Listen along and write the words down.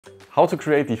How to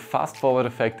create the fast forward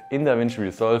effect in Davinci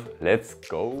Resolve. Let's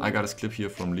go! I got this clip here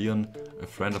from Leon, a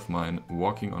friend of mine,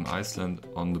 walking on Iceland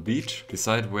on the beach.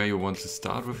 Decide where you want to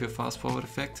start with your fast forward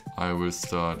effect. I will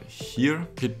start here.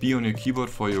 Hit B on your keyboard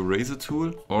for your razor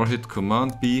tool, or hit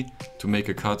Command B to make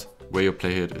a cut where your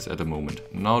playhead is at the moment.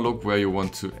 Now look where you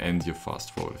want to end your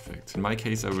fast forward effect. In my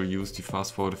case, I will use the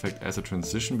fast forward effect as a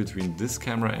transition between this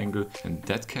camera angle and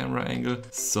that camera angle.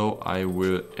 So I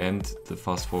will end the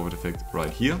fast forward effect right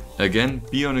here. Again,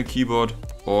 B on your keyboard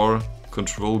or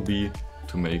Control B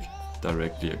to make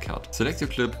directly a cut. Select your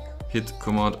clip, hit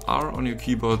Command R on your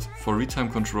keyboard for retime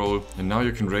control, and now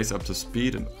you can raise up the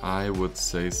speed, and I would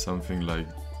say something like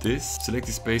this. Select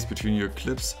the space between your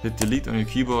clips, hit delete on your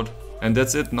keyboard, and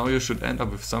that's it. Now you should end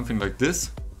up with something like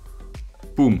this.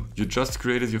 Boom, you just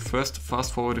created your first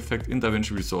fast forward effect in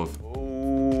Davinci Resolve.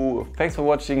 Oh, thanks for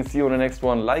watching, see you on the next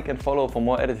one. Like and follow for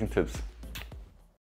more editing tips.